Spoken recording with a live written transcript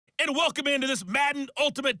and welcome into this Madden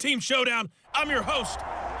Ultimate Team Showdown. I'm your host,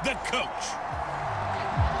 the Coach.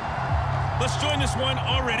 Let's join this one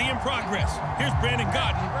already in progress. Here's Brandon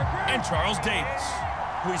Godden and Charles Davis.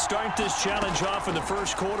 We start this challenge off in the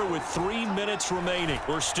first quarter with 3 minutes remaining.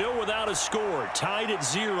 We're still without a score, tied at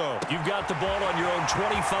 0. You've got the ball on your own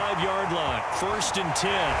 25-yard line. 1st and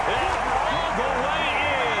 10. And all the way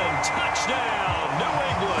in. Touchdown, New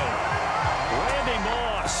England. Randy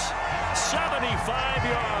Moss, 75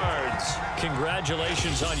 yards.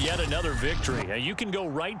 Congratulations on yet another victory. Now, you can go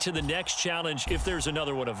right to the next challenge if there's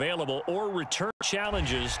another one available, or return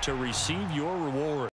challenges to receive your reward.